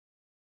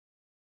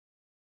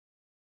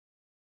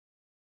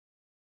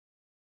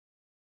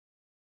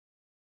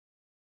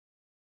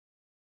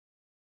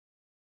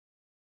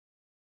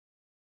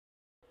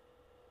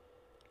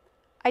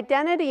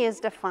Identity is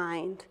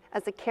defined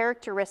as the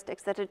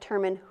characteristics that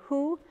determine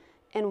who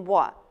and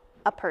what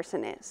a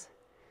person is.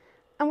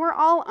 And we're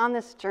all on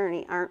this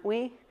journey, aren't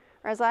we?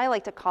 Or as I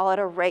like to call it,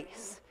 a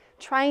race,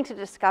 trying to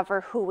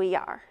discover who we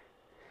are.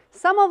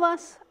 Some of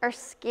us are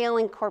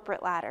scaling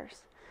corporate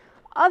ladders.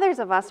 Others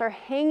of us are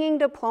hanging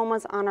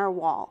diplomas on our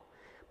wall.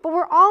 But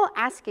we're all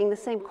asking the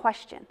same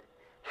question.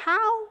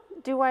 How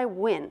do I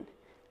win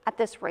at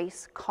this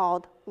race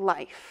called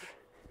life?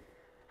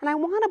 And I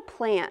want to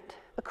plant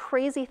a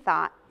crazy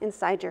thought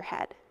inside your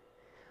head.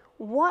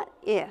 What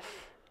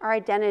if our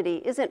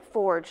identity isn't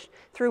forged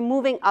through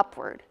moving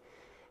upward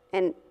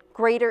and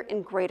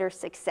greater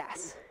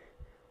success?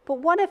 But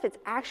what if it's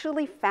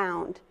actually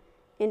found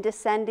in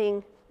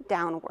descending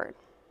downward?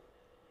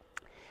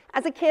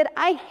 As a kid,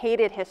 I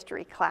hated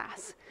history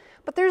class,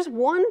 but there's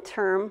one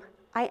term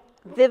I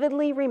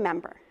vividly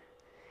remember.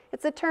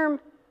 It's the term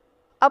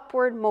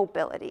upward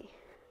mobility.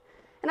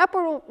 And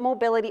upward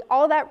mobility,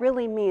 all that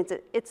really means,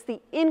 it's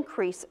the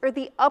increase or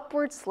the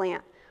upward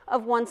slant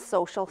of one's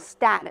social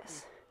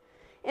status.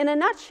 In a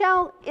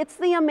nutshell, it's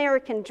the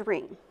American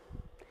dream.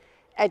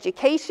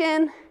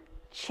 Education,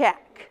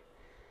 check.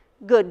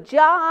 Good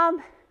job,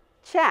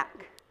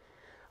 check.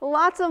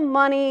 Lots of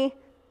money,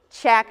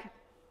 check.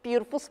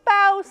 Beautiful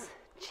spouse,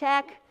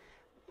 check.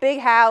 Big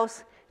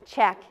house,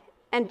 check.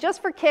 And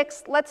just for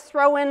kicks, let's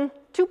throw in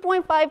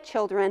 2.5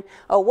 children,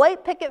 a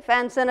white picket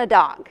fence, and a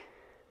dog.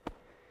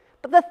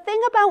 But the thing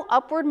about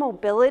upward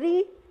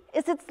mobility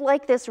is it's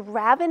like this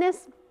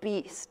ravenous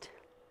beast.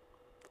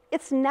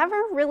 It's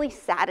never really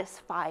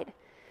satisfied,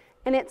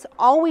 and it's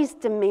always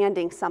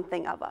demanding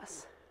something of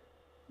us.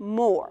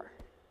 More.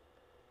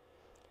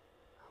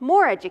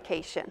 More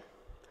education,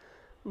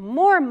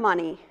 more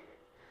money,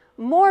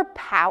 more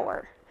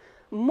power,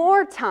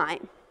 more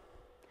time,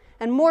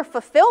 and more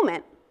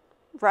fulfillment,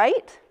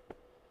 right?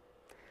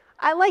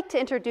 I like to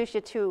introduce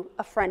you to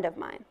a friend of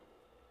mine.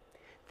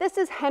 This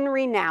is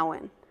Henry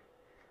Nouwen.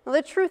 Now,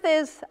 the truth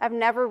is, I've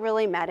never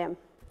really met him,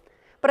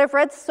 but I've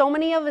read so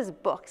many of his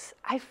books,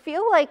 I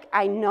feel like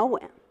I know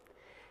him.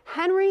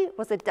 Henry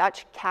was a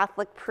Dutch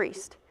Catholic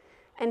priest,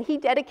 and he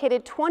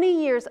dedicated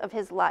 20 years of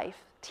his life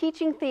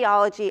teaching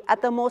theology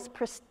at the most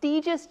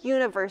prestigious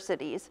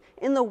universities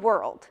in the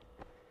world: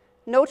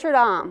 Notre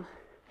Dame,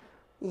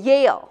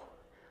 Yale,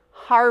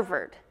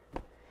 Harvard.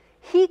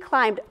 He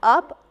climbed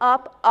up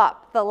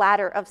the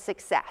ladder of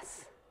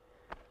success.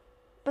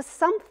 But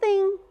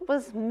something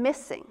was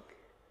missing.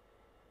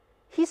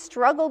 He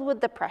struggled with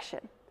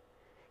depression.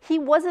 He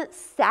wasn't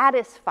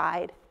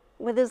satisfied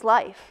with his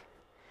life.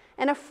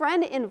 And a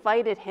friend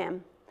invited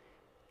him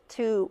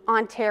to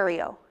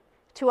Ontario,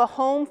 to a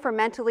home for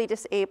mentally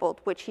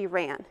disabled, which he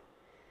ran.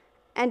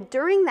 And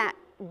during that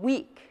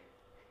week,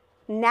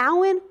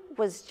 Nouwen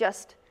was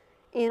just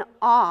in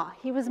awe.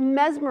 He was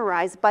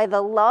mesmerized by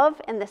the love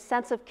and the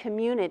sense of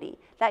community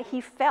that he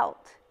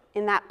felt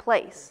in that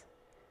place.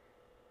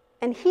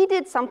 And he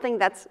did something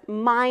that's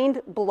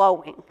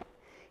mind-blowing.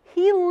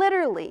 He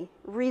literally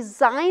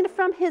resigned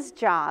from his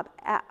job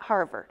at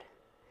Harvard.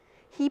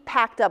 He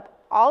packed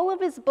up all of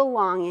his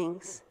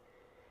belongings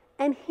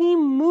and he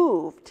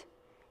moved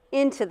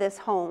into this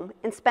home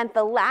and spent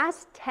the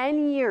last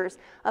 10 years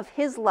of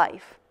his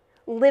life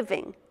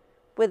living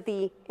with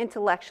the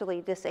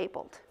intellectually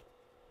disabled.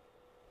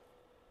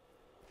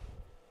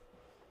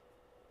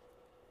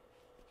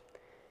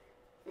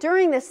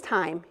 During this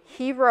time,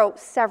 he wrote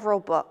several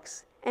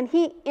books, and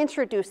he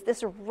introduced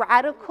this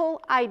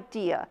radical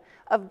idea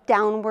of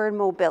downward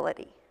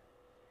mobility.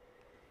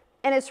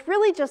 And it's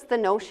really just the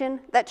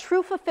notion that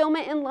true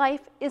fulfillment in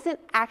life isn't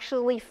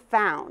actually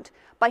found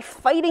by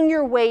fighting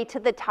your way to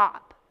the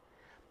top,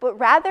 but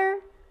rather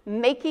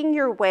making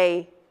your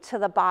way to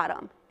the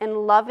bottom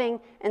and loving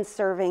and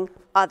serving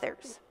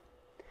others.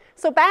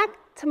 So back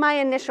to my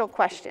initial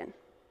question.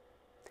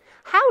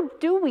 How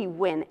do we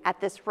win at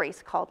this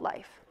race called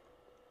life?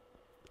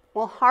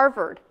 Well,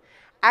 Harvard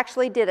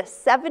actually did a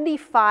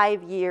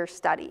 75-year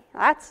study.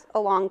 That's a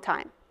long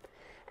time.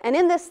 And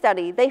in this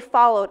study, they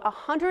followed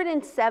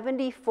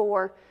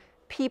 174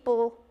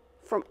 people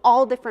from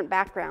all different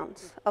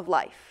backgrounds of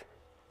life.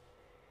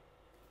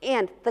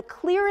 And the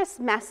clearest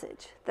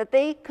message that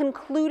they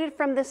concluded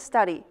from this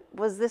study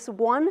was this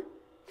one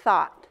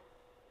thought: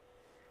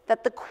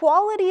 that the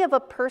quality of a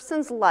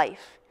person's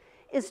life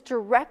is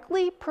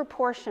directly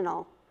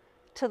proportional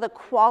to the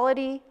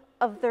quality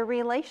of their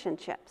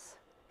relationships.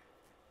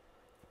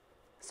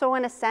 So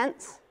in a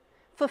sense,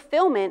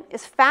 fulfillment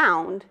is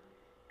found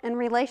in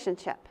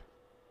relationship.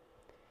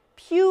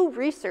 Pew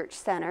Research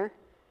Center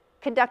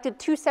conducted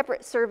 2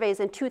 separate surveys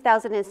in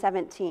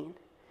 2017,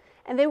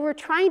 and they were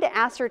trying to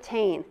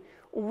ascertain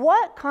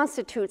what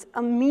constitutes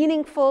a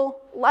meaningful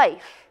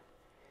life.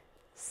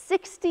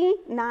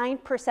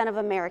 69% of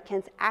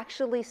Americans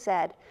actually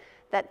said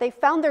that they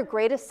found their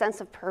greatest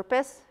sense of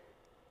purpose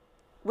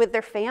with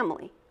their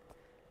family.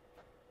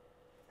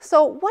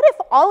 So what if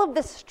all of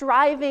this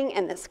striving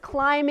and this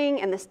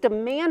climbing and this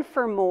demand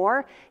for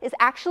more is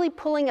actually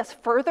pulling us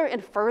further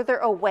and further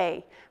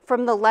away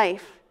from the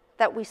life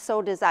that we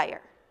so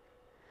desire?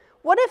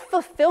 What if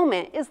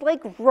fulfillment is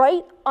like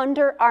right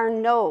under our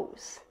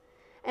nose,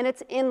 and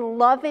it's in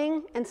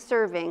loving and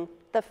serving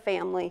the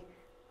family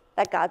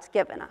that God's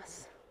given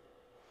us?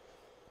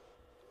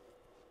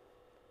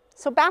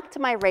 So back to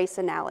my race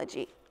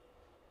analogy.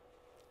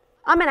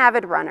 I'm an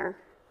avid runner,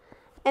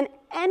 and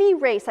any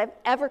race I've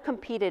ever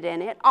competed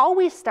in, it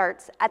always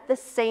starts at the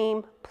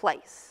same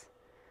place,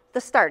 the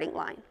starting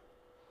line.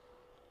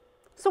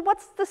 So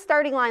what's the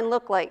starting line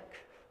look like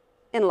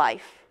in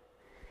life?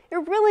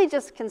 It really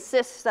just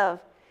consists of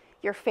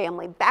your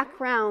family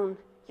background,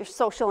 your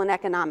social and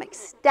economic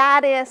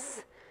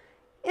status,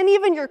 and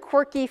even your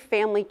quirky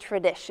family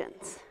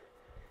traditions.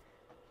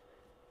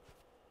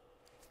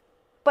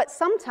 But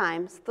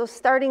sometimes those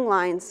starting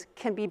lines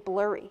can be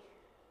blurry.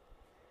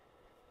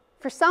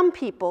 For some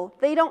people,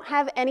 they don't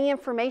have any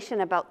information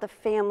about the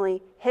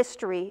family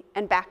history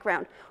and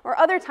background, or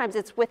other times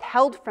it's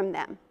withheld from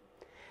them.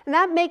 And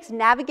that makes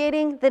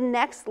navigating the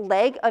next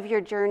leg of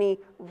your journey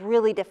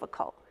really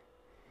difficult.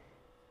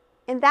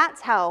 And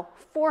that's how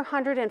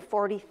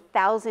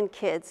 440,000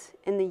 kids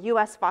in the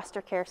US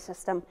foster care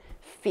system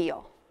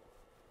feel.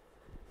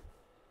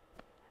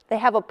 They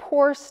have a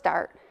poor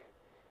start,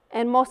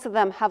 and most of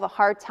them have a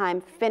hard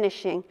time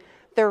finishing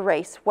their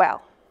race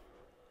well.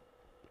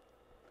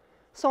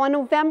 So on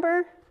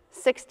November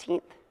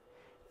 16th,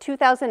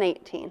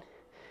 2018,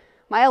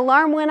 my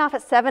alarm went off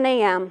at 7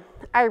 a.m.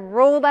 I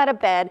rolled out of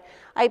bed,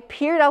 I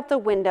peered out the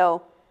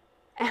window,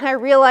 and I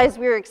realized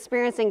we were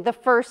experiencing the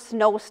first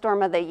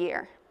snowstorm of the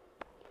year.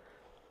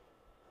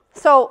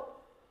 So,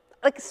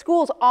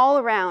 schools all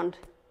around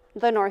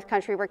the North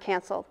Country were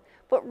canceled.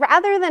 But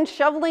rather than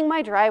shoveling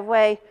my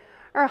driveway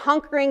or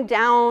hunkering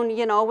down,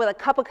 with a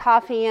cup of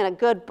coffee and a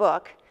good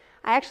book,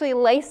 I actually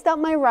laced up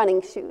my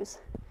running shoes.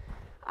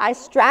 I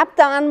strapped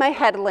on my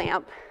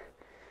headlamp,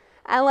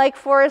 and like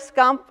Forrest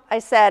Gump, I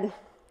said,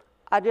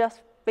 I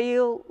just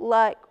feel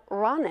like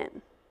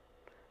running.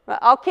 But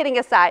all kidding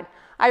aside,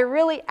 I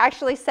really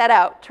actually set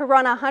out to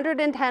run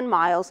 110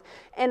 miles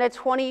in a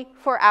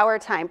 24-hour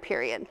time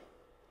period.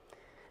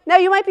 Now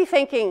you might be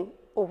thinking,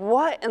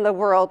 what in the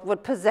world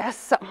would possess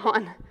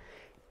someone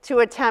to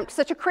attempt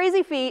such a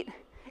crazy feat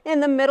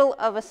in the middle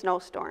of a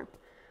snowstorm?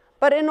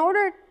 But in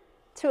order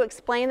to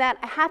explain that,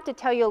 I have to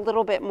tell you a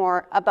little bit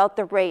more about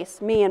the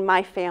race me and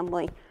my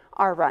family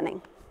are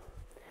running.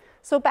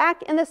 So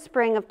back in the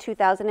spring of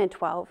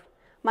 2012,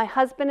 my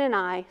husband and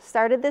I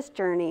started this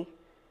journey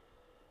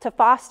to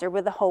foster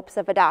with the hopes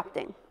of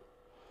adopting.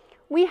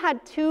 We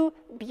had 2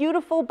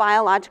 beautiful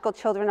biological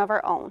children of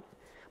our own,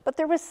 but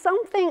there was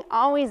something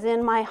always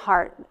in my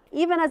heart,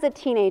 even as a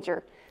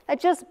teenager, that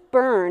just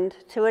burned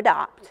to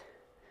adopt.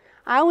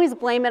 I always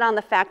blame it on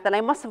the fact that I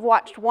must have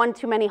watched one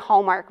too many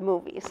Hallmark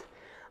movies.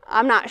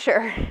 I'm not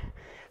sure.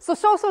 So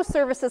social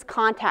services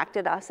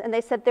contacted us, and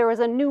they said there was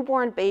a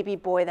newborn baby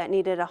boy that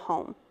needed a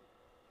home.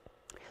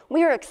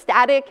 We were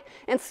ecstatic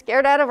and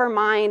scared out of our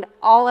mind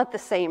all at the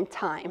same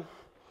time.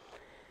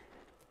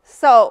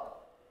 So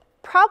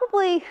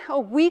probably a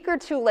week or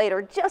 2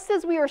 later, just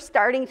as we were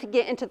starting to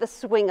get into the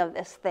swing of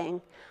this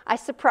thing, I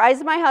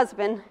surprised my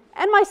husband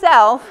and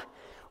myself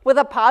with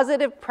a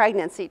positive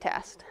pregnancy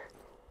test.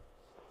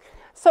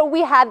 So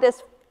we had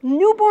this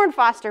newborn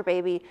foster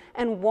baby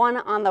and one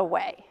on the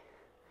way.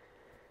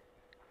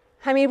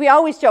 I mean, we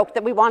always joked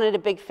that we wanted a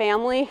big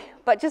family,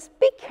 but just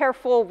be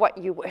careful what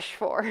you wish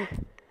for.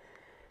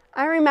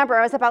 I remember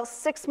I was about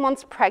 6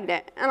 months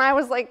pregnant, and I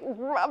was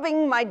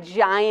rubbing my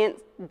giant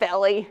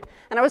belly,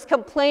 and I was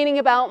complaining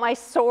about my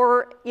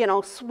sore,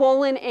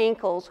 swollen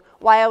ankles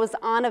while I was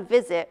on a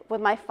visit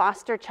with my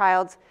foster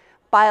child's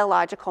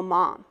biological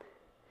mom.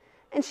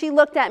 And she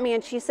looked at me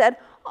and she said,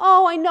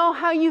 "Oh, I know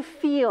how you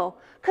feel,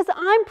 because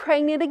I'm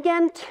pregnant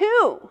again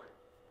too."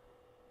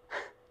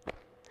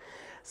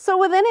 So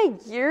within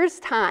a year's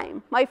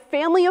time, my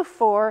family of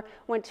 4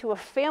 went to a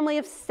family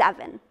of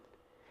 7.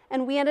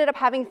 And we ended up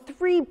having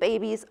 3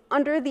 babies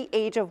under the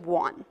age of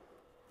 1.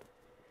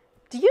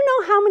 Do you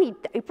know how many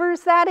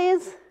diapers that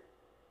is?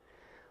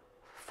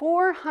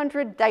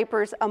 400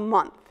 diapers a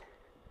month.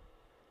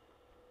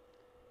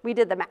 We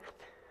did the math.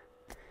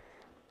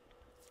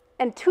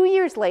 And 2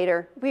 years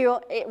later, we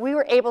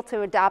were able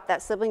to adopt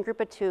that sibling group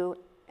of 2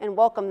 and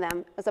welcome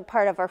them as a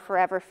part of our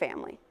forever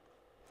family.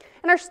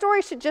 And our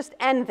story should just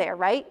end there,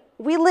 right?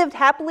 We lived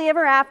happily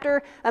ever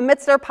after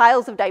amidst our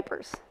piles of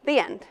diapers. The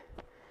end.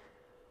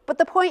 But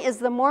the point is,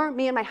 the more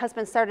me and my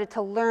husband started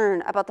to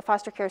learn about the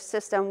foster care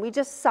system, we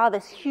just saw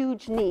this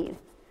huge need.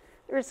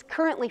 There's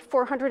currently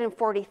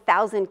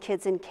 440,000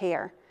 kids in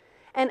care.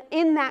 And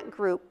in that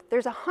group,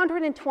 there's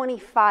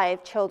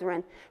 125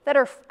 children that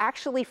are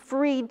actually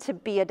freed to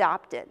be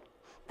adopted.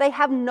 They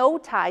have no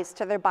ties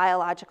to their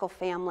biological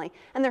family,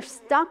 and they're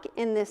stuck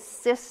in this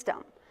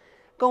system,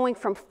 going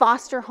from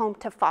foster home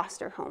to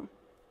foster home.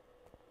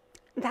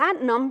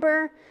 That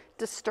number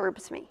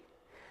disturbs me.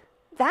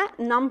 That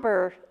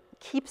number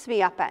keeps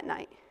me up at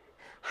night.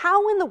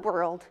 How in the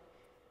world,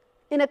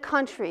 in a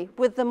country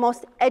with the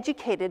most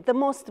educated, the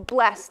most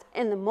blessed,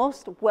 and the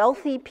most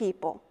wealthy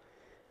people,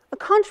 A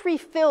country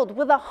filled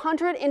with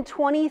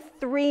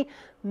 123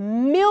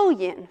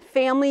 million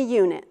family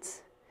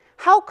units.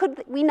 How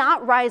could we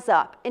not rise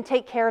up and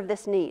take care of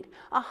this need?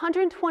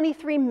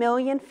 123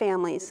 million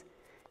families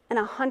and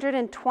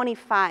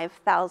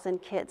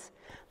 125,000 kids.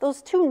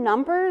 Those two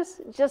numbers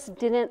just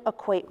didn't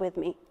equate with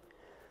me.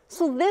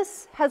 So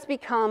this has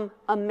become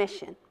a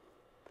mission,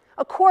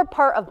 a core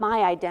part of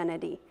my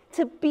identity,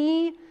 to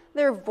be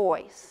their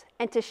voice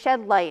and to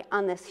shed light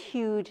on this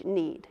huge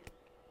need.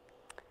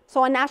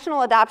 So on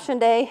National Adoption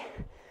Day,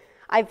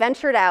 I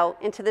ventured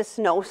out into this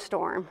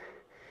snowstorm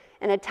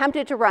and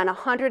attempted to run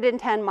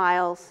 110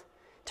 miles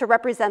to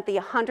represent the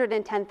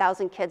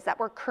 110,000 kids that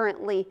were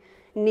currently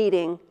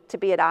needing to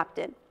be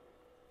adopted.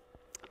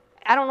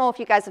 I don't know if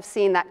you guys have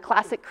seen that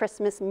classic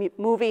Christmas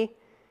movie,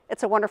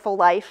 It's a Wonderful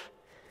Life.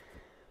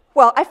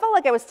 Well, I felt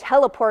like I was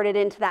teleported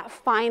into that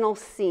final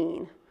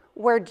scene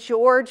where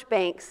George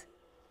Banks,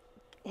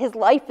 his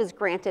life is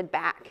granted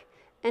back,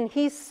 and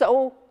he's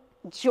so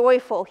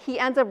joyful. He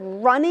ends up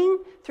running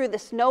through the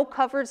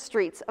snow-covered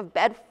streets of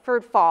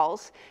Bedford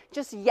Falls,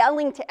 just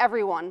yelling to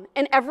everyone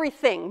and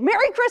everything,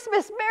 "Merry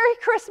Christmas, Merry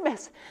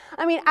Christmas."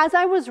 I mean, as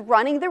I was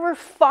running, there were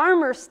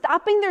farmers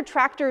stopping their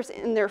tractors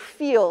in their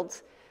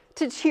fields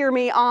to cheer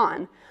me on.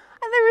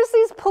 And there was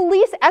these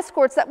police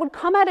escorts that would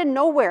come out of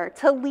nowhere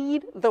to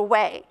lead the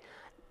way.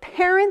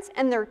 Parents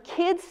and their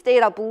kids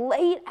stayed up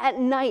late at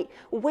night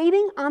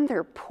waiting on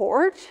their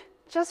porch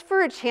just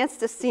for a chance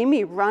to see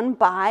me run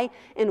by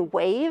and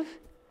wave.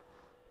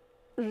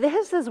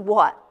 This is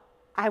what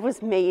I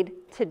was made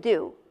to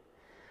do.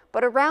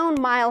 But around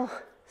mile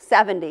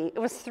 70, it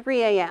was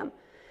 3 a.m.,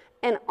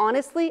 and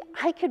honestly,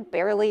 I could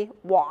barely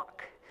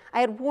walk. I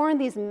had worn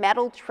these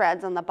metal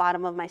treads on the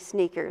bottom of my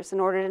sneakers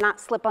in order to not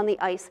slip on the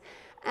ice,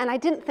 and I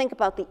didn't think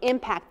about the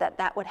impact that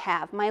that would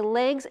have. My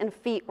legs and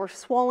feet were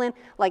swollen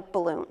like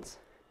balloons.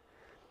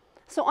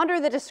 So under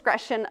the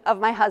discretion of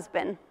my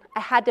husband, I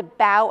had to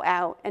bow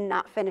out and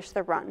not finish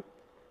the run.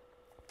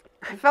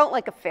 I felt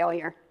like a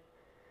failure.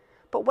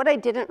 But what I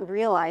didn't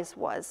realize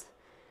was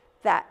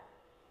that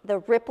the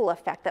ripple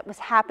effect that was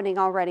happening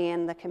already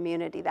in the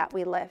community that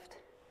we lived.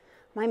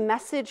 My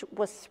message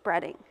was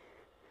spreading.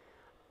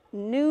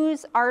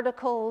 News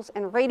articles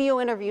and radio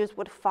interviews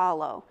would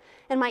follow,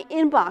 and my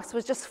inbox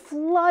was just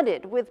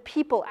flooded with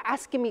people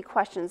asking me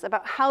questions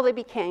about how they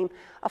became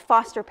a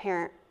foster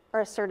parent or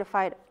a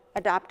certified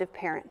adoptive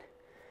parent.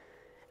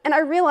 And I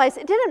realized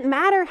it didn't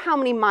matter how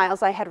many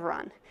miles I had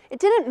run. It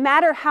didn't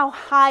matter how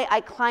high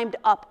I climbed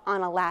up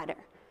on a ladder.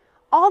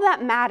 All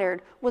that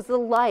mattered was the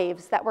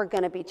lives that were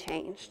going to be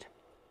changed.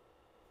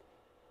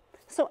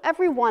 So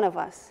every one of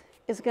us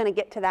is going to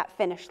get to that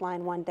finish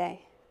line one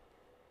day.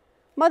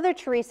 Mother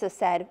Teresa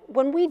said,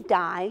 when we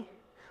die,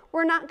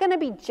 we're not going to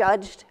be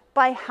judged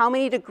by how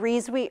many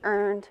degrees we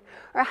earned,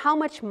 or how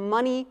much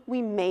money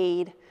we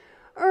made,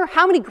 or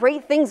how many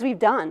great things we've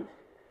done.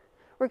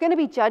 We're going to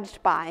be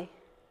judged by,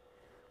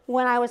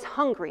 when I was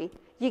hungry,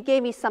 you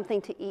gave me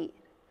something to eat.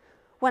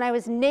 When I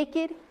was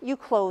naked, you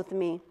clothed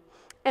me.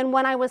 And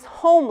when I was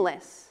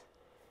homeless,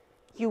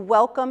 you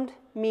welcomed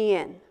me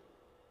in.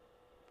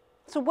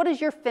 So what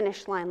does your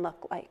finish line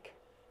look like?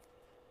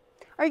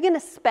 Are you going to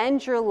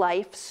spend your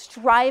life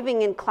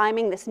striving and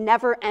climbing this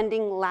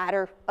never-ending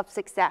ladder of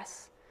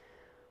success?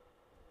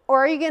 Or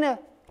are you going to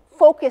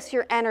focus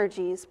your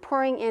energies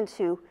pouring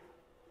into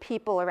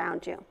people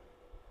around you?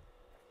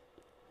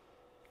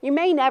 You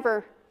may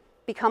never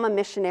become a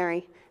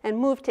missionary and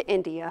move to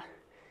India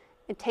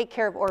and take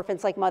care of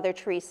orphans like Mother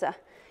Teresa.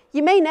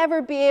 You may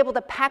never be able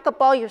to pack up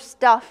all your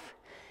stuff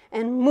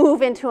and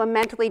move into a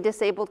mentally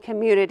disabled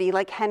community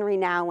like Henry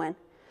Nouwen.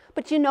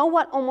 But you know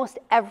what almost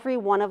every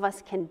one of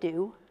us can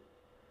do?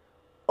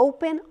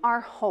 Open our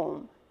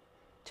home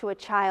to a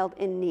child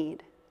in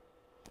need.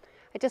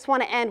 I just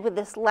want to end with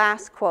this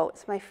last quote.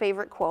 It's my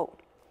favorite quote,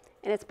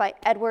 and it's by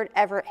Edward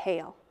Everett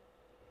Hale.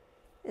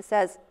 It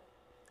says,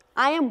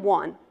 "I am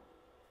one,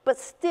 but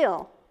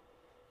still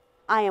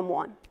I am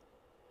one.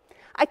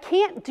 I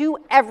can't do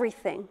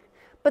everything,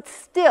 but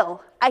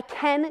still I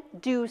can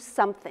do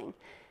something.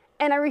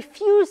 And I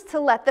refuse to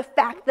let the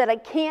fact that I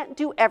can't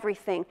do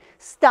everything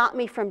stop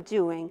me from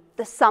doing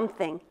the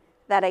something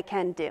that I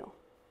can do."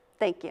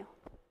 Thank you.